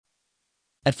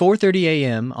At 4:30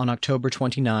 a.m. on October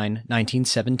 29,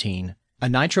 1917, a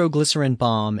nitroglycerin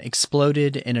bomb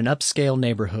exploded in an upscale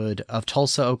neighborhood of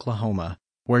Tulsa, Oklahoma,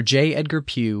 where J. Edgar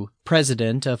Pugh,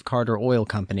 president of Carter Oil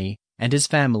Company, and his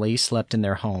family slept in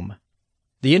their home.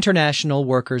 The International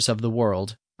Workers of the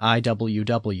World,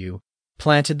 IWW,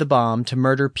 planted the bomb to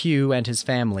murder Pugh and his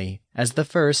family as the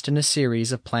first in a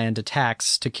series of planned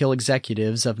attacks to kill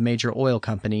executives of major oil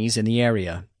companies in the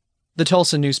area. The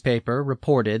Tulsa newspaper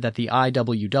reported that the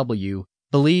IWW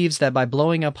believes that by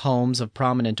blowing up homes of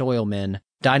prominent oilmen,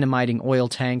 dynamiting oil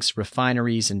tanks,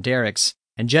 refineries, and derricks,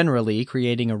 and generally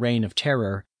creating a reign of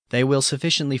terror, they will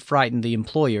sufficiently frighten the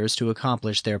employers to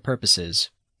accomplish their purposes.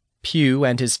 Pugh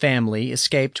and his family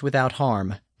escaped without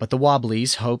harm, but the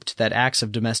Wobblies hoped that acts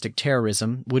of domestic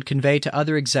terrorism would convey to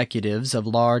other executives of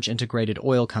large integrated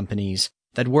oil companies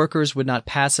that workers would not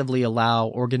passively allow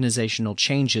organizational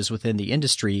changes within the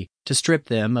industry to strip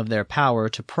them of their power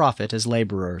to profit as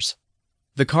laborers.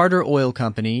 The Carter Oil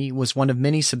Company was one of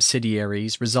many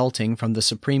subsidiaries resulting from the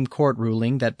Supreme Court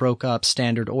ruling that broke up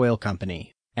Standard Oil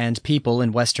Company, and people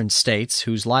in western states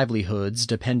whose livelihoods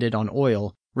depended on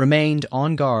oil remained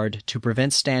on guard to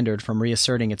prevent Standard from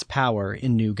reasserting its power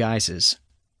in new guises.